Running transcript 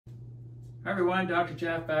Hi everyone, Dr.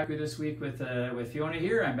 Jeff back with this week with Fiona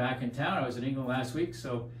here. I'm back in town. I was in England last week,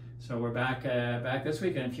 so we're back this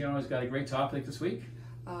week, and Fiona's got a great topic this week.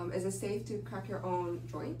 Is it safe to crack your own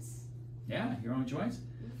joints? Yeah, your own joints.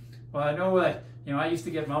 Well, I know that I used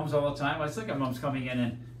to get mums all the time. I still get mums coming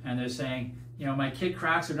in and they're saying, my kid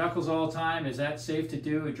cracks their knuckles all the time. Is that safe to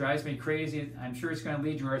do? It drives me crazy. I'm sure it's going to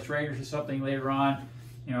lead to arthritis or something later on.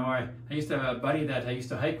 I used to have a buddy that I used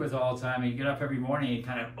to hike with all the time. He'd get up every morning, he'd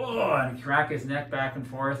kind of, and crack his neck back and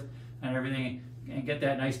forth and everything and get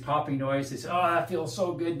that nice popping noise. He said, oh, that feels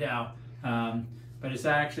so good now. But it's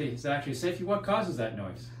actually safe. What causes that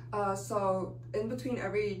noise? So in between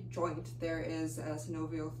every joint there is a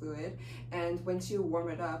synovial fluid, and once you warm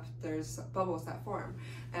it up, there's bubbles that form,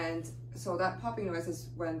 and so that popping noise is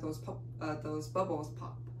when those bubbles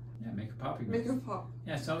pop. Yeah, make a popping noise. Make a pop.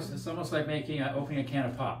 Yeah, it's almost like opening a can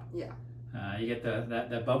of pop. Yeah. You get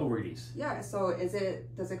that bubble release. Yeah. So does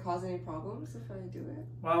it cause any problems if I do it?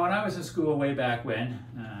 Well, when I was in school way back when,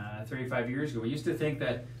 35 years ago, we used to think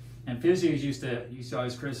that, and physios used to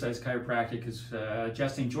always criticize chiropractic because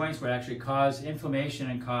adjusting joints would actually cause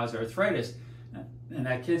inflammation and cause arthritis, and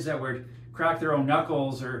that kids that would crack their own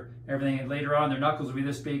knuckles or everything, and later on their knuckles would be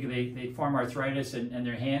this big, they'd form arthritis and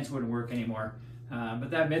their hands wouldn't work anymore.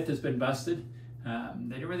 But that myth has been busted.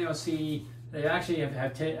 They really don't see. They actually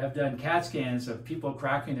have done CAT scans of people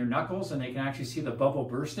cracking their knuckles, and they can actually see the bubble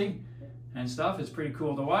bursting and stuff. It's pretty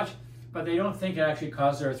cool to watch, but they don't think it actually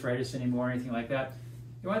causes arthritis anymore or anything like that.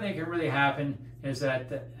 The only thing that can really happen is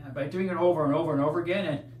that by doing it over and over and over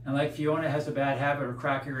again, and like Fiona has a bad habit of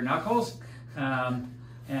cracking her knuckles,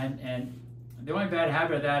 and the only bad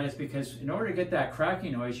habit of that is because in order to get that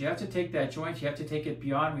cracking noise, you have to take that joint, you have to take it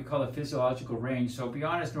beyond what we call the physiological range, so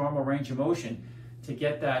beyond its normal range of motion to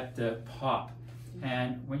get that pop.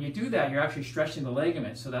 And when you do that, you're actually stretching the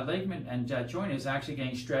ligament. So that ligament and that joint is actually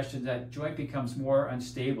getting stretched, and that joint becomes more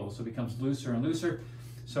unstable, so it becomes looser and looser.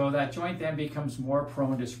 So that joint then becomes more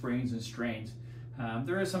prone to sprains and strains.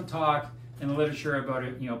 There is some talk in the literature about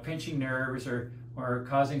it, pinching nerves or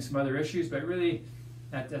causing some other issues, but really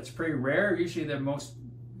that's pretty rare. Usually the most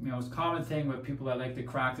common thing with people that like to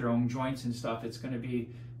crack their own joints and stuff, it's going to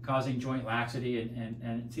be causing joint laxity,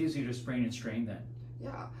 and it's easy to sprain and strain then.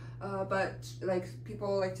 Yeah, but like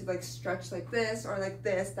people like to stretch like this or like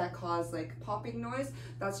this that cause like popping noise.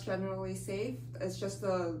 That's generally safe. It's just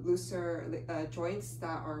the looser joints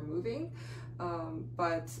that are moving,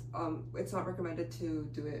 but it's not recommended to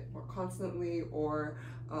do it more constantly or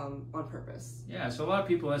on purpose. Yeah, so a lot of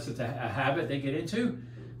people, that's a habit they get into,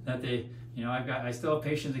 that they, I still have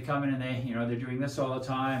patients that come in and they, they're doing this all the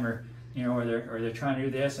time, or they're trying to do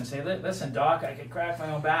this and say, listen, doc, I can crack my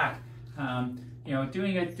own back.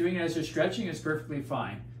 Doing it as you're stretching is perfectly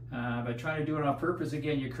fine. But trying to do it on purpose,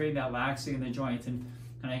 again, you're creating that laxity in the joint. And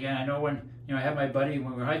again, I know when, I had my buddy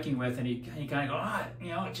when we were hiking with, and he kind of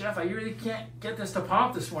go, Jeff, I really can't get this to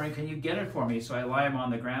pop this morning. Can you get it for me? So I lie him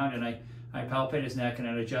on the ground and I palpate his neck and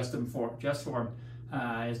I adjust for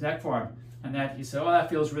him, his neck for him. And that he said, oh, that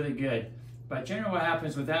feels really good. But generally what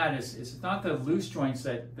happens with that is it's not the loose joints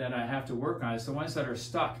that I have to work on, it's the ones that are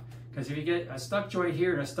stuck. Because if you get a stuck joint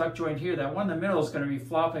here and a stuck joint here, that one in the middle is going to be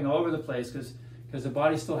flopping all over the place because the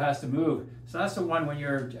body still has to move. So that's the one when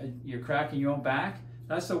you're cracking your own back,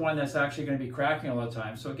 that's the one that's actually going to be cracking all the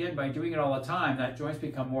time. So again, by doing it all the time, that joints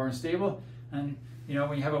become more unstable. And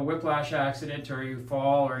when you have a whiplash accident or you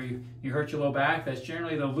fall or you hurt your low back, that's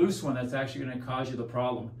generally the loose one that's actually going to cause you the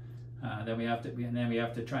problem. Then we have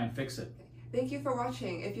to try and fix it. Thank you for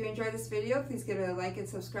watching. If you enjoyed this video, please give it a like and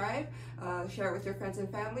subscribe, share it with your friends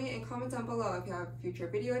and family, and comment down below if you have future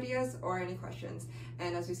video ideas or any questions.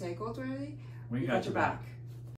 And as we say, go through, we got your back.